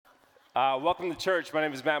Welcome to church. My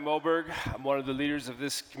name is Matt Moberg. I'm one of the leaders of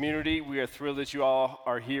this community. We are thrilled that you all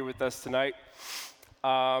are here with us tonight.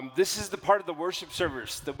 This is the part of the worship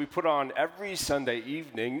service that we put on every Sunday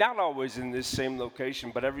evening, not always in this same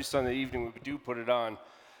location, but every Sunday evening we do put it on,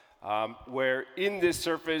 where in this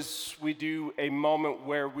service we do a moment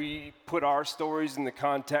where we put our stories in the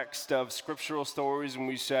context of scriptural stories, and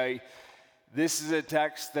we say, this is a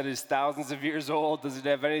text that is thousands of years old. Does it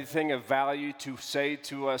have anything of value to say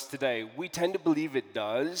to us today? We tend to believe it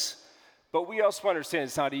does, but we also understand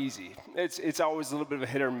it's not easy. It's always a little bit of a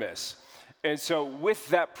hit or miss. And so with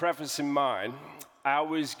that preface in mind, I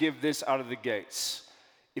always give this out of the gates.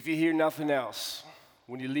 If you hear nothing else,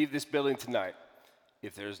 when you leave this building tonight,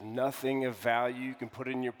 if there's nothing of value you can put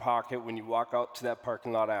in your pocket when you walk out to that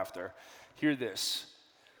parking lot after, hear this.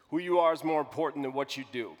 Who you are is more important than what you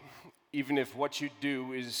do, even if what you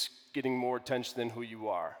do is getting more attention than who you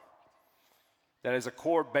are. That is a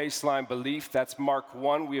core baseline belief. That's Mark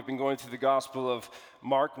 1. We have been going through the Gospel of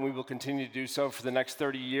Mark, and we will continue to do so for the next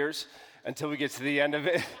 30 years until we get to the end of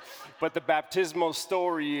it. But the baptismal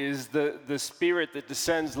story is the Spirit that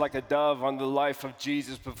descends like a dove on the life of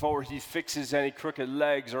Jesus before he fixes any crooked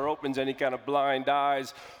legs or opens any kind of blind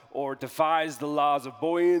eyes or defies the laws of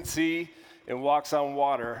buoyancy and walks on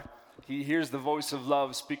water. He hears the voice of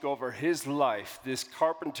love speak over his life. This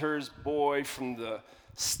carpenter's boy from the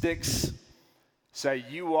sticks say,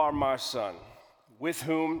 "You are my son, with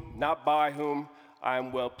whom, not by whom, I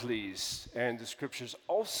am well pleased." And the scriptures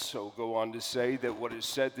also go on to say that what is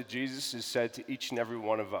said to Jesus is said to each and every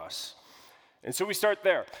one of us. And so we start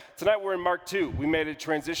there. Tonight we're in Mark 2. We made a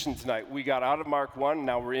transition tonight. We got out of Mark 1,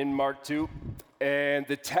 now we're in Mark 2. And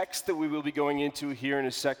the text that we will be going into here in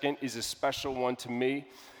a second is a special one to me.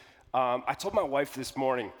 I told my wife this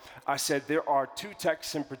morning, I said, there are two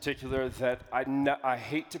texts in particular that I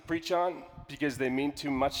hate to preach on because they mean too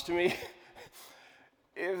much to me.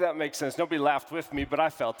 If that makes sense. Nobody laughed with me, but I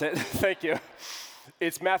felt it. Thank you.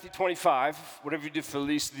 It's Matthew 25. Whatever you do for the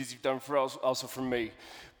least of these, you've done for also for me.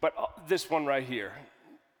 But this one right here,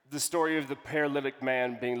 the story of the paralytic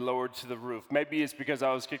man being lowered to the roof. Maybe it's because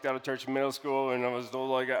I was kicked out of church in middle school and I was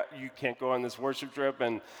told, like, you can't go on this worship trip.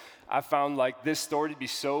 And I found like this story to be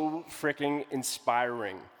so freaking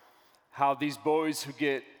inspiring. How these boys who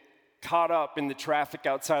get caught up in the traffic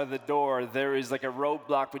outside of the door, there is like a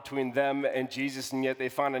roadblock between them and Jesus, and yet they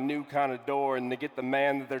find a new kind of door, and they get the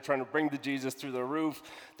man that they're trying to bring to Jesus through the roof.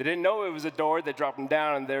 They didn't know it was a door. They drop him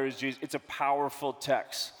down, and there is Jesus. It's a powerful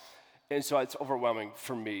text. And so it's overwhelming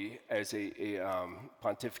for me as a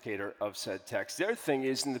pontificator of said text. The other thing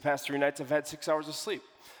is, in the past 3 nights, I've had 6 hours of sleep.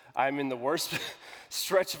 I'm in the worst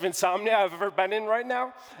stretch of insomnia I've ever been in right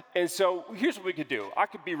now. And so here's what we could do. I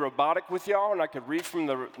could be robotic with y'all, and I could read from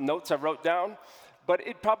the notes I wrote down, but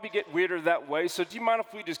it'd probably get weirder that way. So do you mind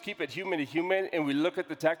if we just keep it human to human, and we look at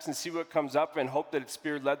the text and see what comes up and hope that it's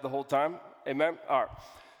Spirit-led the whole time? Amen? All right.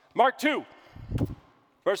 Mark 2,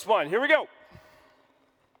 verse 1. Here we go.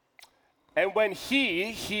 And when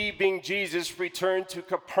he being Jesus, returned to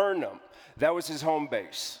Capernaum, that was his home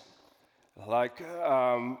base. Like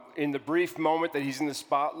in the brief moment that he's in the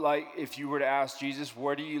spotlight, if you were to ask Jesus,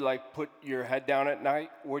 where do you like put your head down at night?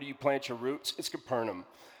 Where do you plant your roots? It's Capernaum,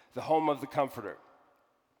 the home of the Comforter.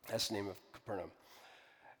 That's the name of Capernaum.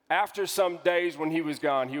 After some days when he was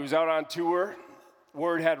gone, he was out on tour.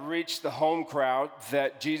 Word had reached the home crowd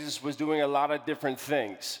that Jesus was doing a lot of different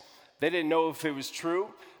things. They didn't know if it was true,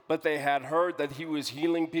 but they had heard that he was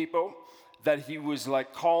healing people, that he was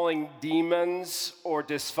like calling demons or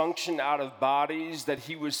dysfunction out of bodies, that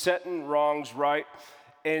he was setting wrongs right.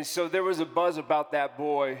 And so there was a buzz about that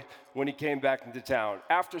boy when he came back into town.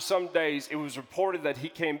 After some days, it was reported that he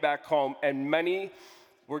came back home, and many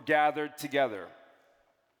were gathered together.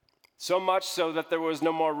 So much so that there was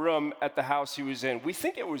no more room at the house he was in. We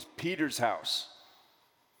think it was Peter's house.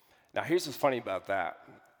 Now, here's what's funny about that.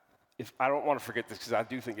 I don't want to forget this because I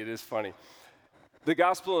do think it is funny. The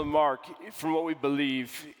Gospel of Mark, from what we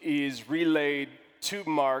believe, is relayed to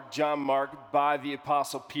Mark, John Mark, by the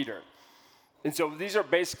Apostle Peter. And so these are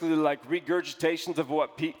basically like regurgitations of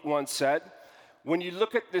what Pete once said. When you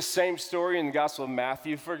look at this same story in the Gospel of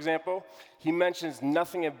Matthew, for example, he mentions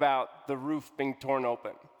nothing about the roof being torn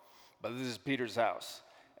open. But this is Peter's house.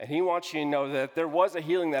 And he wants you to know that there was a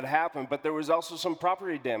healing that happened, but there was also some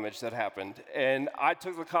property damage that happened. And I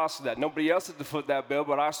took the cost of that. Nobody else had to foot that bill,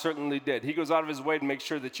 but I certainly did. He goes out of his way to make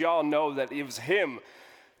sure that y'all know that it was him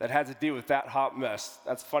that had to deal with that hot mess.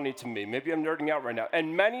 That's funny to me. Maybe I'm nerding out right now.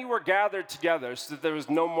 And many were gathered together so that there was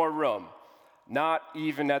no more room, not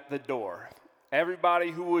even at the door. Everybody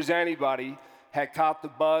who was anybody had caught the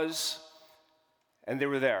buzz, and they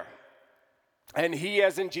were there. And he,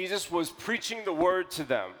 as in Jesus, was preaching the word to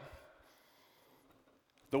them.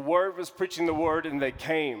 The word was preaching the word, and they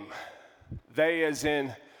came. They, as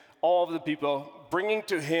in all of the people, bringing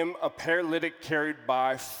to him a paralytic carried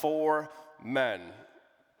by 4 men.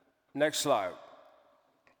 Next slide.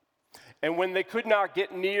 And when they could not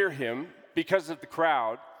get near him because of the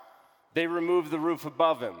crowd, they removed the roof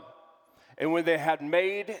above him. And when they had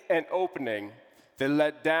made an opening, they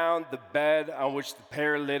let down the bed on which the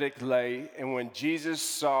paralytic lay. And when Jesus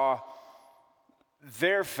saw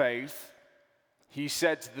their faith, he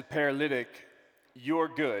said to the paralytic, "You're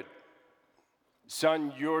good.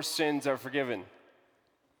 Son, your sins are forgiven."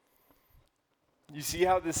 You see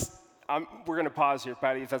how this, we're going to pause here,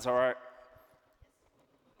 Patty, if that's all right.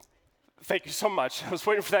 Thank you so much. I was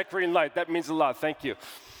waiting for that green light. That means a lot. Thank you.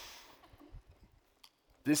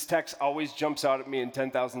 This text always jumps out at me in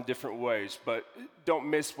 10,000 different ways, but don't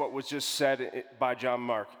miss what was just said by John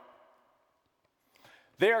Mark.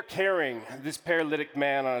 They are carrying this paralytic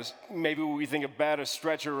man on maybe we think a bed, a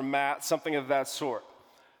stretcher, a mat, something of that sort.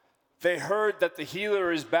 They heard that the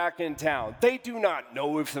healer is back in town. They do not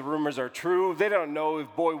know if the rumors are true. They don't know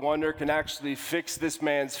if Boy Wonder can actually fix this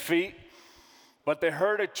man's feet. But they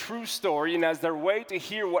heard a true story, and as they're waiting to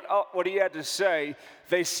hear what he had to say,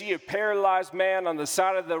 they see a paralyzed man on the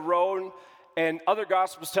side of the road, and other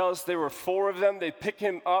Gospels tell us there were 4 of them. They pick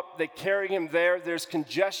him up, they carry him there. There's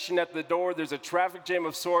congestion at the door. There's a traffic jam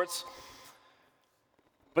of sorts.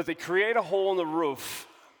 But they create a hole in the roof.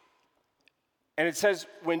 And it says,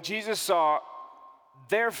 when Jesus saw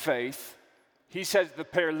their faith, he said to the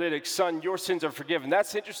paralytic, "Son, your sins are forgiven."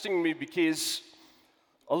 That's interesting to me because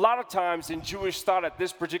a lot of times in Jewish thought at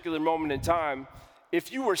this particular moment in time,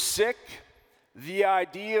 if you were sick, the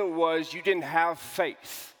idea was you didn't have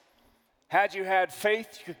faith. Had you had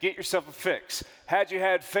faith, you could get yourself a fix. Had you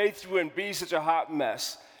had faith, you wouldn't be such a hot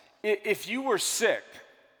mess. If you were sick,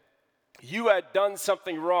 you had done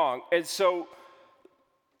something wrong. And so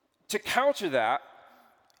to counter that,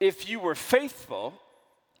 if you were faithful,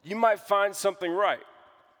 you might find something right.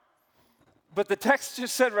 But the text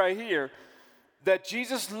just said right here that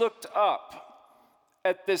Jesus looked up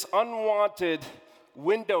at this unwanted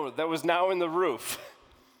window that was now in the roof.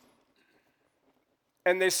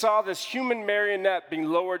 And they saw this human marionette being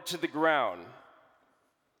lowered to the ground.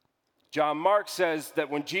 John Mark says that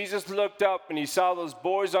when Jesus looked up and he saw those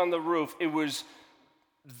boys on the roof, it was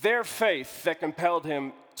their faith that compelled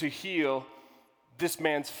him to heal this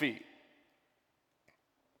man's feet.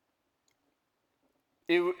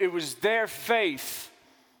 It was their faith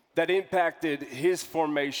that impacted his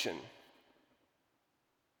formation.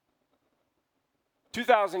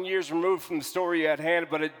 2,000 years removed from the story at hand,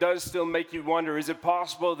 but it does still make you wonder, is it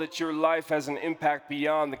possible that your life has an impact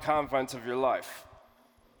beyond the confines of your life?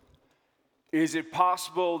 Is it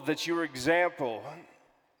possible that your example,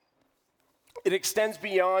 it extends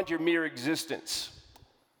beyond your mere existence?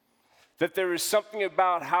 That there is something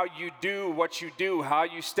about how you do what you do, how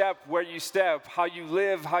you step, where you step, how you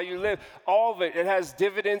live, all of it, it has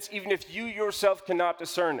dividends even if you yourself cannot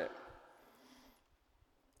discern it.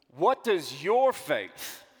 What does your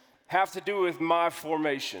faith have to do with my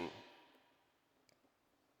formation?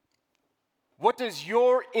 What does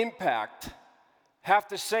your impact have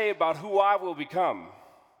to say about who I will become?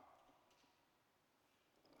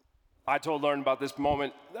 I told Lauren about this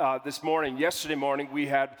moment this morning. Yesterday morning, we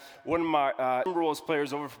had one of my Rules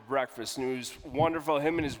players over for breakfast, and it was wonderful.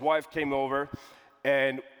 Him and his wife came over,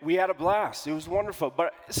 and we had a blast. It was wonderful.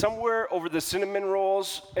 But somewhere over the cinnamon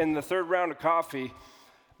rolls and the third round of coffee,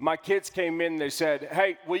 my kids came in and they said,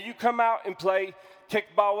 "Hey, will you come out and play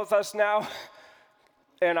kickball with us now?"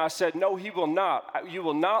 And I said, "No, he will not. You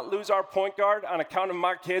will not lose our point guard on account of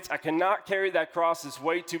my kids. I cannot carry that cross. It's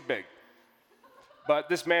way too big." But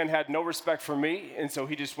this man had no respect for me, and so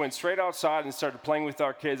he just went straight outside and started playing with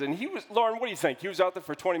our kids. And he was, Lauren, what do you think? He was out there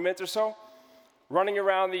for 20 minutes or so, running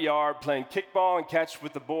around the yard, playing kickball and catch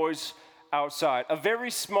with the boys outside. A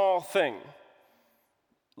very small thing.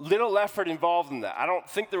 Little effort involved in that. I don't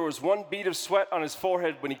think there was one bead of sweat on his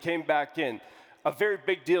forehead when he came back in. A very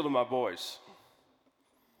big deal to my boys.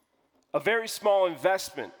 A very small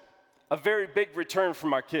investment. A very big return for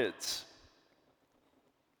my kids.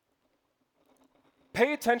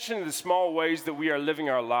 Pay attention to the small ways that we are living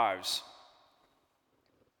our lives.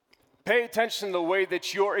 Pay attention to the way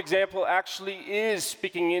that your example actually is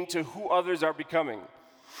speaking into who others are becoming.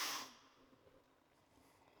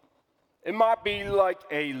 It might be like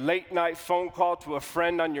a late night phone call to a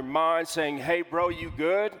friend on your mind saying, "Hey bro, you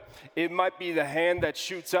good?" It might be the hand that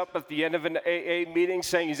shoots up at the end of an AA meeting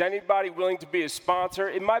saying, "Is anybody willing to be a sponsor?"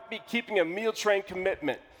 It might be keeping a meal train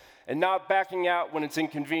commitment and not backing out when it's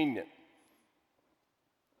inconvenient.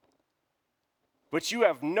 But you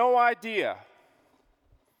have no idea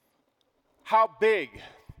how big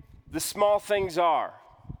the small things are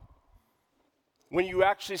when you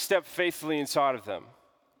actually step faithfully inside of them.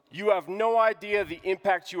 You have no idea the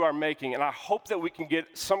impact you are making, and I hope that we can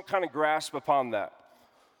get some kind of grasp upon that.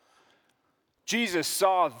 Jesus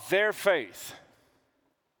saw their faith,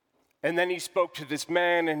 and then he spoke to this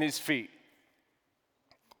man and his feet.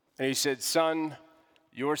 And he said, "Son,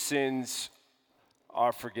 your sins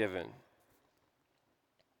are forgiven."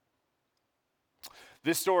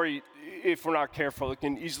 This story, if we're not careful, it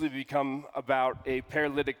can easily become about a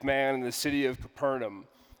paralytic man in the city of Capernaum,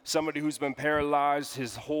 somebody who's been paralyzed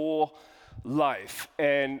his whole life.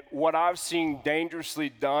 And what I've seen dangerously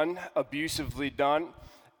done, abusively done,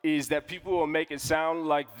 is that people will make it sound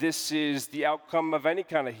like this is the outcome of any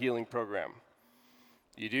kind of healing program.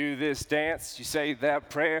 You do this dance, you say that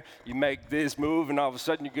prayer, you make this move, and all of a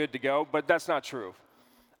sudden you're good to go. But that's not true.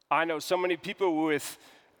 I know so many people with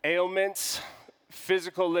ailments,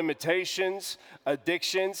 physical limitations,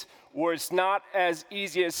 addictions, where it's not as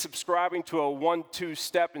easy as subscribing to a 1-2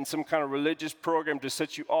 step in some kind of religious program to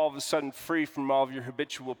set you all of a sudden free from all of your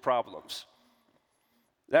habitual problems.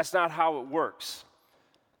 That's not how it works.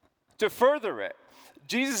 To further it,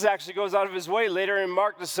 Jesus actually goes out of his way later in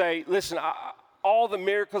Mark to say, listen, all the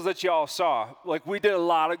miracles that y'all saw, like we did a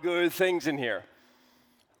lot of good things in here.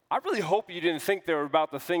 I really hope you didn't think they were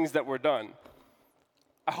about the things that were done.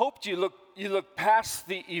 I hope you look past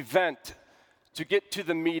the event to get to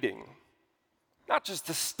the meeting. Not just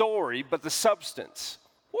the story, but the substance.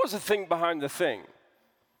 What was the thing behind the thing?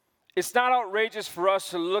 It's not outrageous for us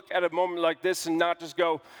to look at a moment like this and not just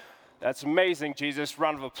go, "That's amazing, Jesus,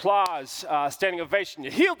 round of applause, standing ovation.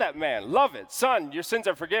 You healed that man, love it. Son, your sins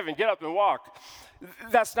are forgiven, get up and walk."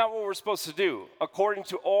 That's not what we're supposed to do. According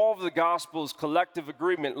to all of the Gospels' collective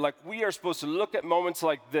agreement, like we are supposed to look at moments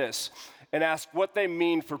like this and ask what they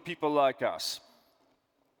mean for people like us.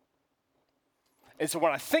 And so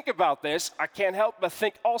when I think about this, I can't help but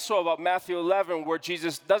think also about Matthew 11, where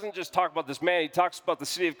Jesus doesn't just talk about this man, he talks about the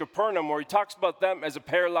city of Capernaum, where he talks about them as a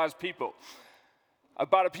paralyzed people,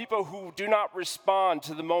 about a people who do not respond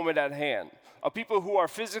to the moment at hand, a people who are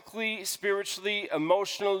physically, spiritually,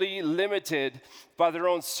 emotionally limited by their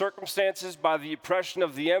own circumstances, by the oppression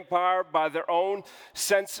of the empire, by their own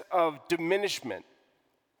sense of diminishment.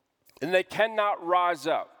 And they cannot rise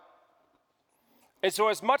up. And so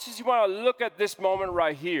as much as you want to look at this moment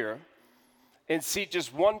right here and see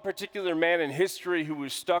just one particular man in history who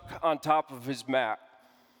was stuck on top of his mat,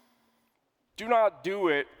 do not do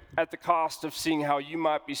it at the cost of seeing how you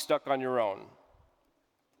might be stuck on your own.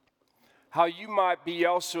 How you might be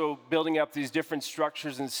also building up these different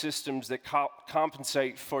structures and systems that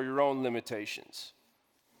compensate for your own limitations.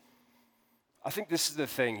 I think this is the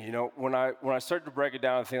thing, when I started to break it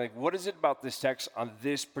down and think, like, what is it about this text on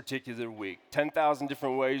this particular week? 10,000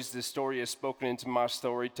 different ways this story is spoken into my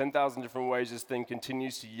story, 10,000 different ways this thing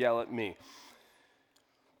continues to yell at me.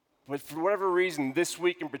 But for whatever reason, this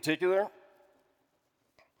week in particular,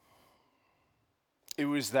 it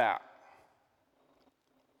was that.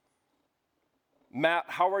 Matt,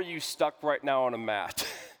 how are you stuck right now on a mat?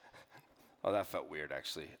 Oh, that felt weird,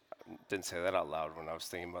 actually. I didn't say that out loud when I was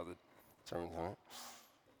thinking about the sermon tonight.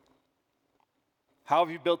 How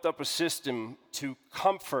have you built up a system to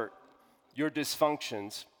comfort your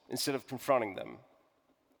dysfunctions instead of confronting them?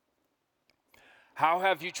 How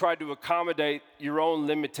have you tried to accommodate your own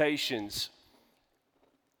limitations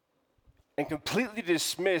and completely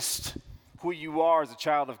dismissed who you are as a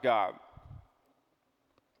child of God?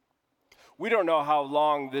 We don't know how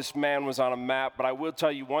long this man was on a mat, but I will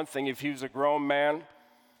tell you one thing. If he was a grown man,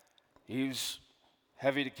 he was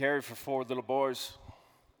heavy to carry for 4 little boys.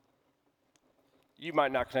 You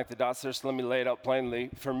might not connect the dots there, so let me lay it out plainly.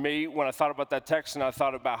 For me, when I thought about that text and I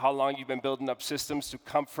thought about how long you've been building up systems to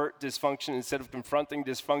comfort dysfunction instead of confronting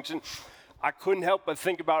dysfunction, I couldn't help but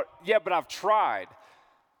think about, but I've tried.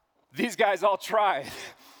 These guys all tried.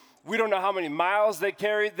 We don't know how many miles they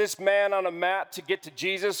carried this man on a mat to get to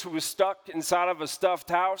Jesus, who was stuck inside of a stuffed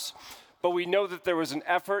house, but we know that there was an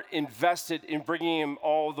effort invested in bringing him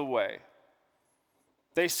all the way.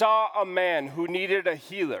 They saw a man who needed a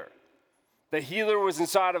healer. The healer was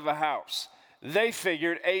inside of a house. They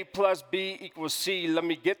figured A plus B equals C. Let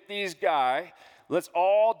me get these guys. Let's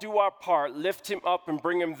all do our part, lift him up and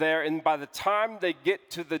bring him there. And by the time they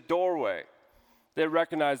get to the doorway, they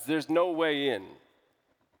recognize there's no way in.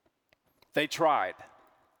 They tried.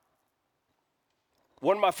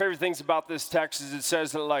 One of my favorite things about this text is it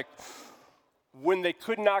says that, when they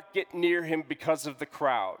could not get near him because of the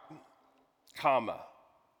crowd, comma.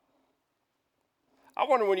 I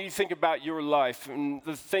wonder, when you think about your life and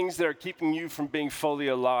the things that are keeping you from being fully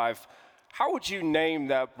alive, how would you name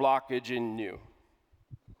that blockage in you?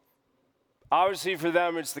 Obviously, for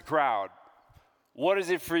them, it's the crowd. What is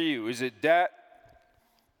it for you? Is it debt?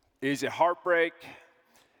 Is it heartbreak?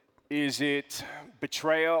 Is it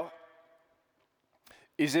betrayal?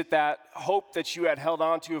 Is it that hope that you had held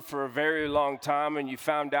on to for a very long time and you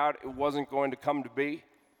found out it wasn't going to come to be?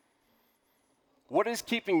 What is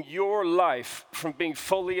keeping your life from being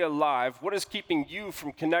fully alive? What is keeping you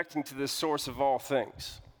from connecting to the source of all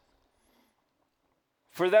things?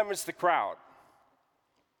 For them, it's the crowd.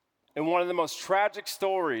 And one of the most tragic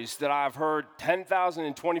stories that I've heard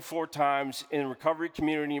 10,024 times in the recovery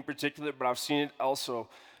community in particular, but I've seen it also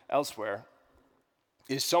elsewhere,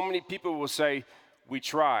 is so many people will say, we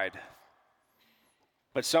tried,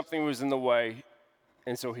 but something was in the way,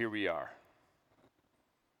 and so here we are.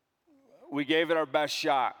 We gave it our best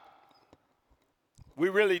shot. We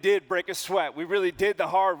really did break a sweat. We really did the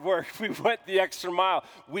hard work. We went the extra mile.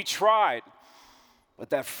 We tried, but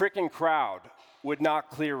that freaking crowd would not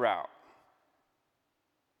clear out.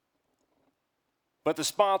 But the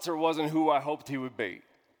sponsor wasn't who I hoped he would be.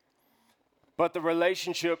 But the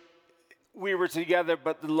relationship, we were together,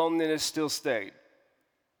 but the loneliness still stayed.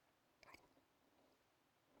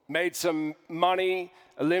 Made some money,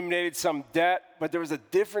 eliminated some debt, but there was a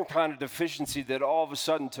different kind of deficiency that all of a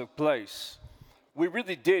sudden took place. We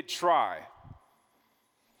really did try.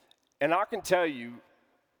 And I can tell you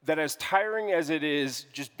that as tiring as it is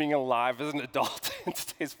just being alive as an adult in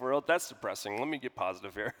today's world, that's depressing. Let me get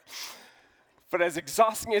positive here. But as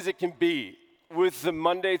exhausting as it can be with the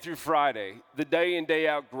Monday through Friday, the day in, day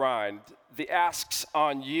out grind, the asks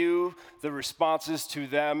on you, the responses to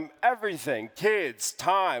them, everything, kids,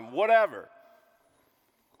 time, whatever.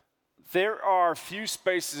 There are few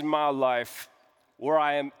spaces in my life where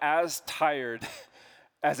I am as tired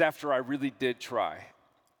as after I really did try.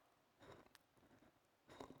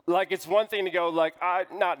 Like, it's one thing to go like,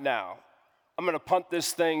 not now. I'm gonna punt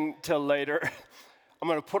this thing till later. I'm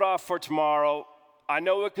gonna put off for tomorrow. I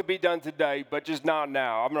know it could be done today, but just not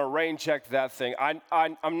now. I'm gonna rain check that thing.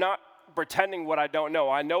 I'm not pretending what I don't know.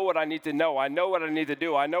 I know what I need to know. I know what I need to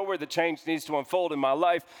do. I know where the change needs to unfold in my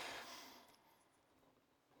life.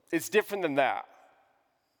 It's different than that.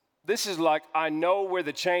 This is like, I know where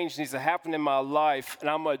the change needs to happen in my life, and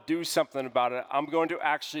I'm going to do something about it. I'm going to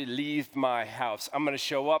actually leave my house. I'm going to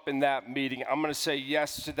show up in that meeting. I'm going to say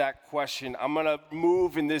yes to that question. I'm going to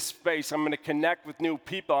move in this space. I'm going to connect with new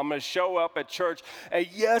people. I'm going to show up at church. And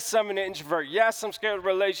yes, I'm an introvert. Yes, I'm scared of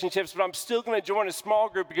relationships, but I'm still going to join a small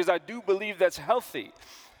group because I do believe that's healthy.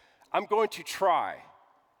 I'm going to try.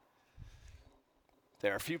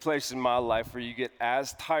 There are a few places in my life where you get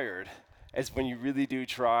as tired as when you really do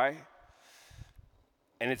try,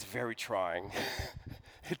 and it's very trying.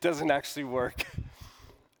 It doesn't actually work.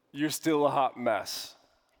 You're still a hot mess.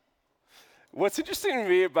 What's interesting to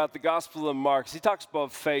me about the Gospel of Mark is he talks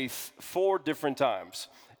about faith 4 different times.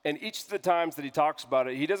 And each of the times that he talks about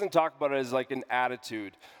it, he doesn't talk about it as like an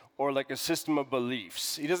attitude or like a system of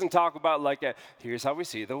beliefs. He doesn't talk about like here's how we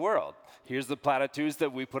see the world. Here's the platitudes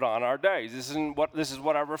that we put on our days. This is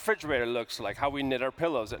what our refrigerator looks like, how we knit our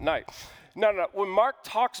pillows at night. No. When Mark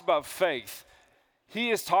talks about faith,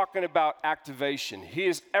 he is talking about activation.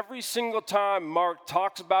 Every single time Mark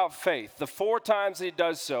talks about faith, the 4 times he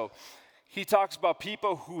does so, he talks about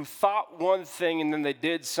people who thought one thing and then they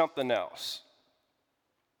did something else.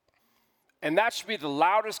 And that should be the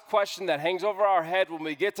loudest question that hangs over our head when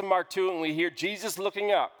we get to Mark 2 and we hear Jesus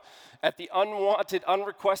looking up at the unwanted,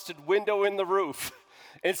 unrequested window in the roof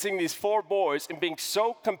and seeing these 4 boys and being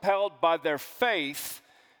so compelled by their faith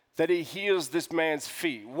that he heals this man's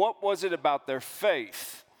feet. What was it about their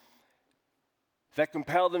faith that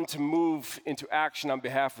compelled them to move into action on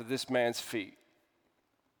behalf of this man's feet?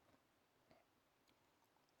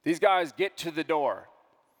 These guys get to the door.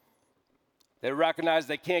 They recognize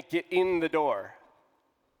they can't get in the door.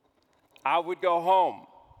 I would go home.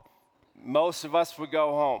 Most of us would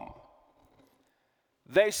go home.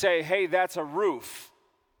 They say, hey, that's a roof.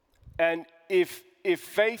 And if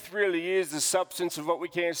faith really is the substance of what we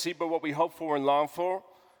can't see but what we hope for and long for,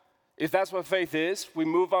 if that's what faith is, we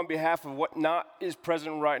move on behalf of what not is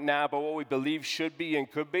present right now but what we believe should be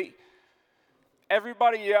and could be.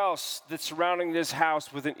 Everybody else that's surrounding this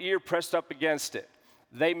house with an ear pressed up against it,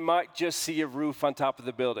 they might just see a roof on top of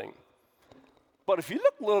the building. But if you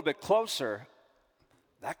look a little bit closer,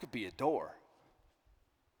 that could be a door.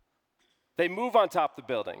 They move on top of the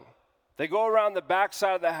building. They go around the back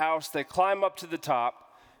side of the house, they climb up to the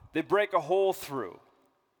top, they break a hole through,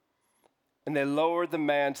 and they lower the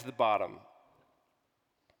man to the bottom.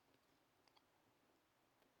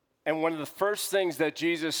 And one of the first things that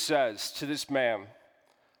Jesus says to this man,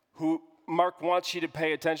 who Mark wants you to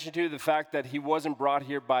pay attention to, the fact that he wasn't brought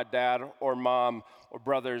here by dad or mom or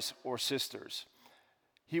brothers or sisters.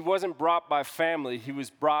 He wasn't brought by family, he was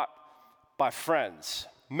brought by friends,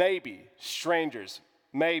 maybe strangers,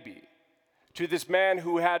 maybe. To this man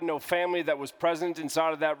who had no family that was present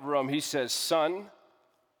inside of that room, he says, "Son,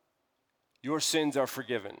 your sins are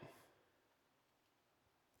forgiven."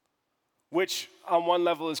 Which on one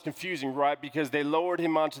level is confusing, right? Because they lowered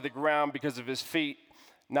him onto the ground because of his feet,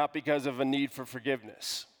 not because of a need for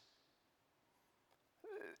forgiveness.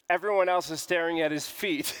 Everyone else is staring at his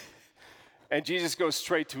feet, and Jesus goes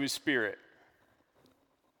straight to his spirit.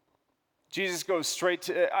 Jesus goes straight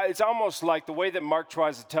to, it's almost like the way that Mark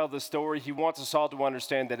tries to tell the story, he wants us all to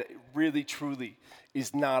understand that it really, truly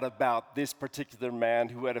is not about this particular man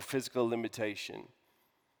who had a physical limitation.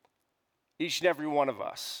 Each and every one of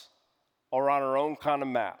us are on our own kind of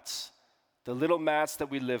mats, the little mats that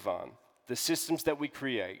we live on, the systems that we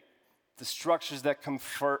create, the structures that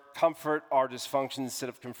comfort our dysfunction instead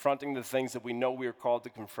of confronting the things that we know we are called to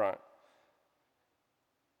confront.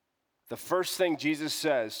 The first thing Jesus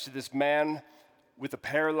says to this man with a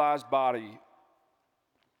paralyzed body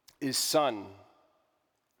is, "Son,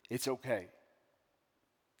 it's okay.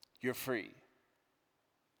 You're free.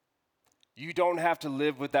 You don't have to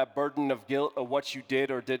live with that burden of guilt of what you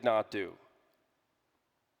did or did not do.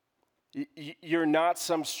 You're not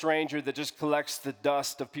some stranger that just collects the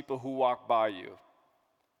dust of people who walk by you.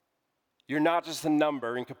 You're not just a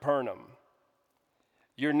number in Capernaum.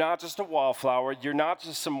 You're not just a wallflower. You're not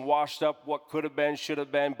just some washed up what could have been, should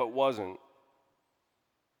have been, but wasn't.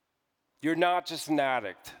 You're not just an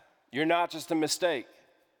addict. You're not just a mistake.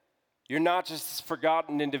 You're not just a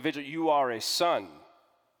forgotten individual. You are a son.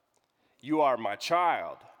 You are my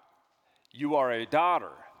child. You are a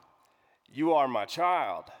daughter. You are my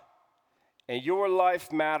child. And your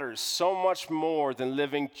life matters so much more than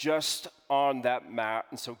living just on that mat.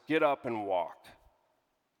 And so get up and walk."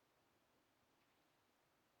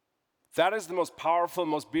 That is the most powerful,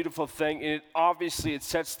 most beautiful thing. And obviously, it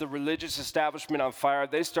sets the religious establishment on fire.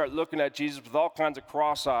 They start looking at Jesus with all kinds of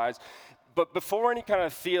cross eyes. But before any kind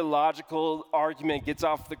of theological argument gets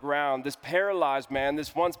off the ground, this paralyzed man,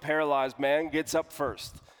 this once paralyzed man, gets up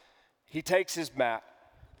first. He takes his mat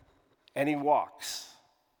and he walks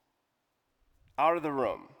out of the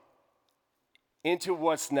room into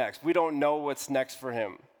what's next. We don't know what's next for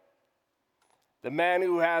him. The man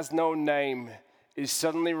who has no name is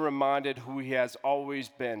suddenly reminded who he has always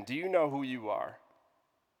been. Do you know who you are?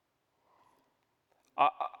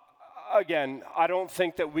 Again, I don't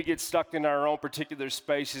think that we get stuck in our own particular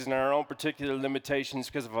spaces and our own particular limitations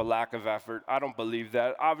because of a lack of effort. I don't believe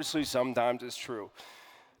that. Obviously, sometimes it's true.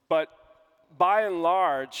 But by and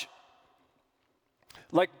large,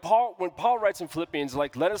 like when Paul writes in Philippians,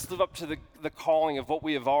 like, let us live up to the calling of what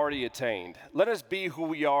we have already attained. Let us be who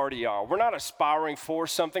we already are. We're not aspiring for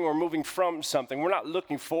something, we're moving from something. We're not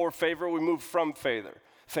looking for favor, we move from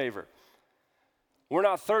favor. We're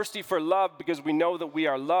not thirsty for love because we know that we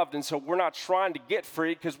are loved, and so we're not trying to get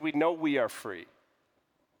free because we know we are free.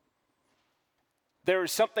 There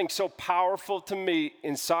is something so powerful to me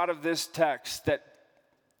inside of this text that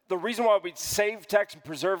the reason why we save texts and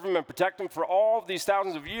preserve them and protect them for all of these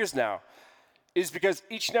thousands of years now is because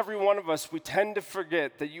each and every one of us, we tend to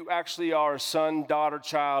forget that you actually are a son, daughter,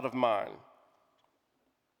 child of mine.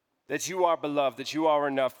 That you are beloved, that you are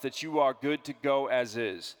enough, that you are good to go as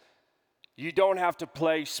is. You don't have to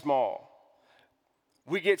play small.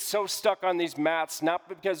 We get so stuck on these mats, not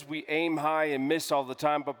because we aim high and miss all the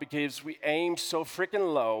time, but because we aim so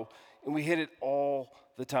freaking low and we hit it all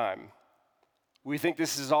the time. We think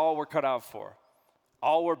this is all we're cut out for,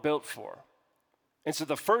 all we're built for. And so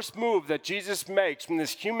the first move that Jesus makes when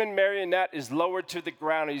this human marionette is lowered to the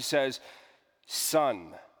ground, he says,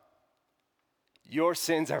 "Son, your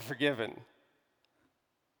sins are forgiven.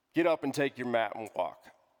 Get up and take your mat and walk."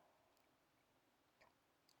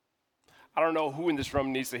 I don't know who in this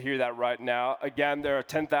room needs to hear that right now. Again, there are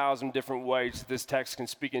 10,000 different ways this text can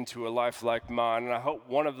speak into a life like mine, and I hope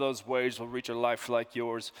one of those ways will reach a life like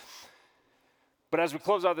yours. But as we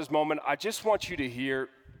close out this moment, I just want you to hear,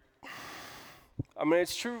 I mean,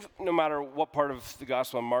 it's true no matter what part of the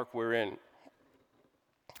Gospel of Mark we're in.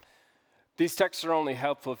 These texts are only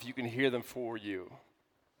helpful if you can hear them for you.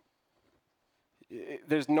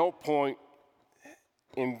 There's no point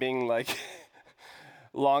in being like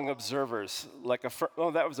long observers, like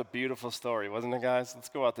oh, that was a beautiful story, wasn't it, guys? Let's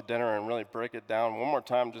go out to dinner and really break it down one more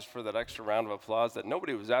time just for that extra round of applause that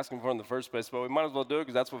nobody was asking for in the first place, but we might as well do it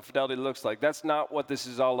because that's what fidelity looks like. That's not what this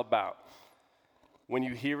is all about. When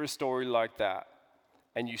you hear a story like that,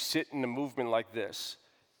 and you sit in a movement like this,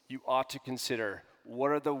 you ought to consider,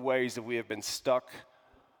 what are the ways that we have been stuck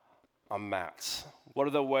on mats? What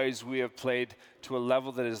are the ways we have played to a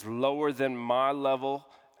level that is lower than my level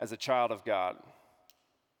as a child of God?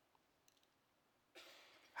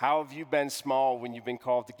 How have you been small when you've been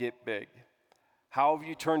called to get big? How have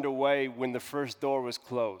you turned away when the first door was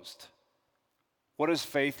closed? What does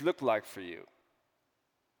faith look like for you?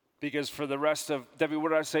 Because for the rest of, Debbie, what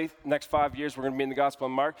did I say? Next 5 years, we're going to be in the Gospel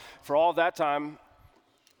of Mark. For all that time,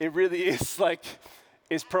 it really is like,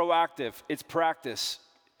 it's proactive, it's practice.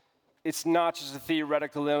 It's not just a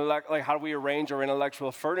theoretical intellect, like how do we arrange our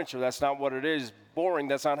intellectual furniture? That's not what it is. Boring,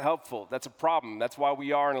 that's not helpful. That's a problem. That's why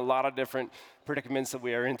we are in a lot of different predicaments that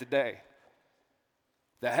we are in today.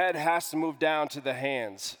 The head has to move down to the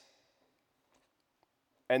hands.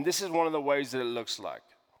 And this is one of the ways that it looks like.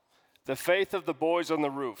 The faith of the boys on the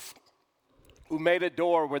roof, who made a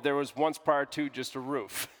door where there was once prior to just a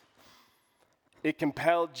roof. It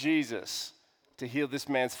compelled Jesus to heal this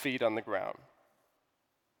man's feet on the ground.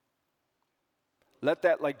 Let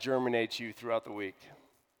that like germinate you throughout the week.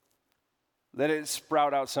 Let it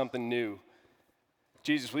sprout out something new.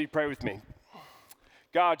 Jesus, will you pray with me?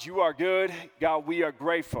 God, you are good. God, we are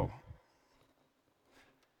grateful.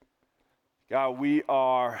 God, we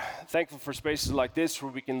are thankful for spaces like this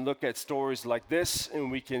where we can look at stories like this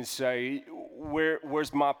and we can say,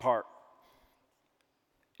 where's my part?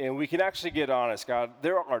 And we can actually get honest, God.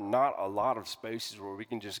 There are not a lot of spaces where we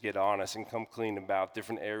can just get honest and come clean about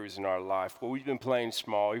different areas in our life. Well, we've been playing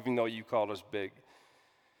small, even though you called us big.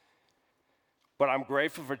 But I'm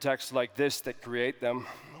grateful for texts like this that create them.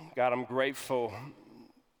 God, I'm grateful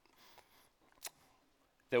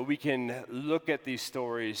that we can look at these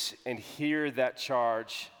stories and hear that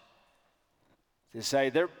charge to say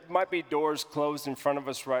there might be doors closed in front of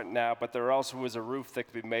us right now, but there also is a roof that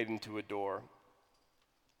could be made into a door.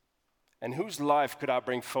 And whose life could I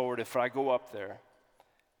bring forward if I go up there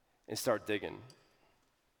and start digging?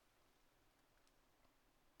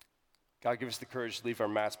 God, give us the courage to leave our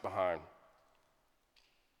mats behind.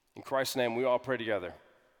 In Christ's name, we all pray together.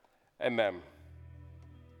 Amen.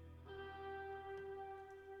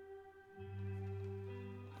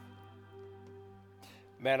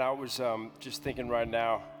 Man, I was just thinking right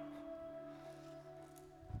now,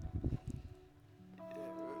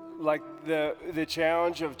 like the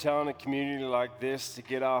challenge of telling a community like this to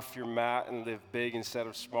get off your mat and live big instead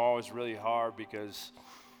of small is really hard, because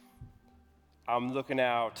I'm looking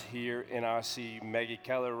out here and I see Maggie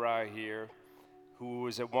Keller right here, who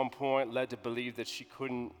was at one point led to believe that she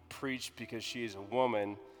couldn't preach because she is a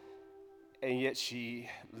woman, and yet she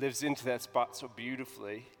lives into that spot so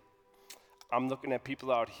beautifully. I'm looking at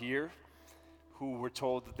people out here who were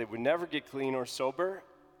told that they would never get clean or sober,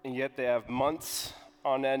 and yet they have months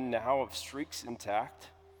on end now of streaks intact.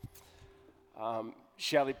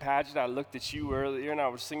 Shelly Paget, I looked at you earlier and I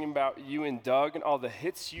was thinking about you and Doug and all the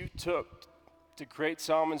hits you took to create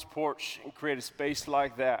Solomon's Porch and create a space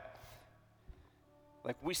like that.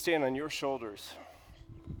 Like, we stand on your shoulders.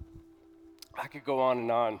 I could go on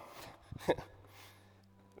and on.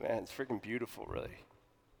 Man, it's freaking beautiful, really.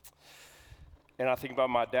 And I think about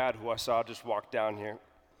my dad, who I saw just walk down here.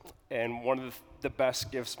 And one of the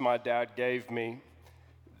best gifts my dad gave me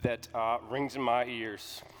that rings in my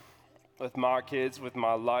ears with my kids, with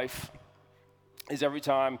my life, is every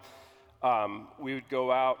time we would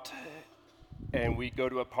go out and we'd go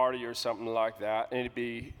to a party or something like that, and it'd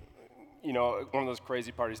be, you know, one of those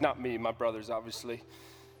crazy parties. Not me, my brothers, obviously.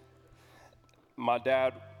 My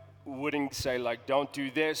dad wouldn't say, like, don't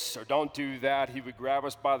do this or don't do that. He would grab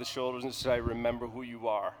us by the shoulders and say, remember who you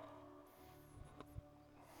are.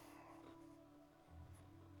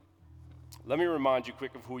 Let me remind you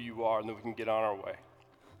quick of who you are, and then we can get on our way.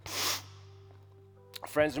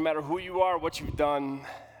 Friends, no matter who you are, what you've done,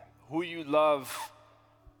 who you love,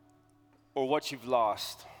 or what you've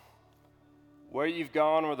lost, where you've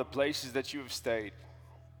gone or the places that you have stayed,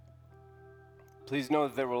 please know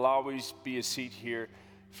that there will always be a seat here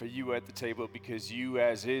for you at the table, because you,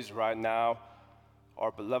 as is right now, are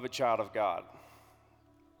a beloved child of God.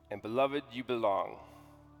 And beloved, you belong.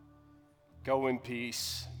 Go in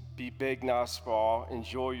peace. Be big, not small.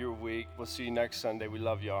 Enjoy your week. We'll see you next Sunday. We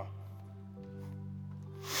love y'all.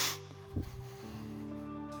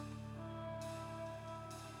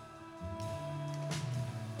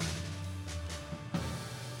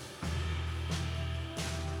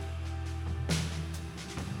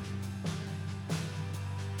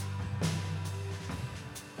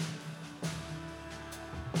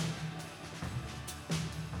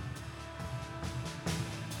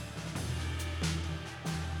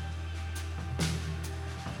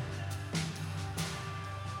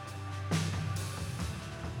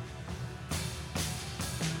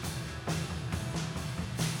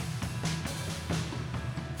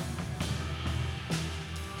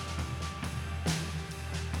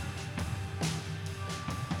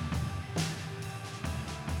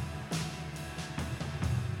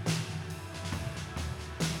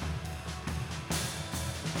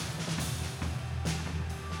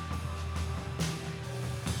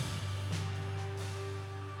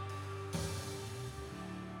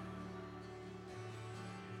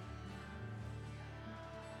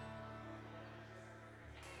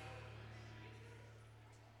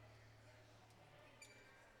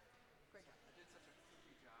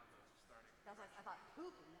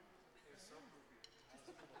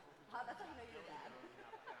 That's how you know you're dad.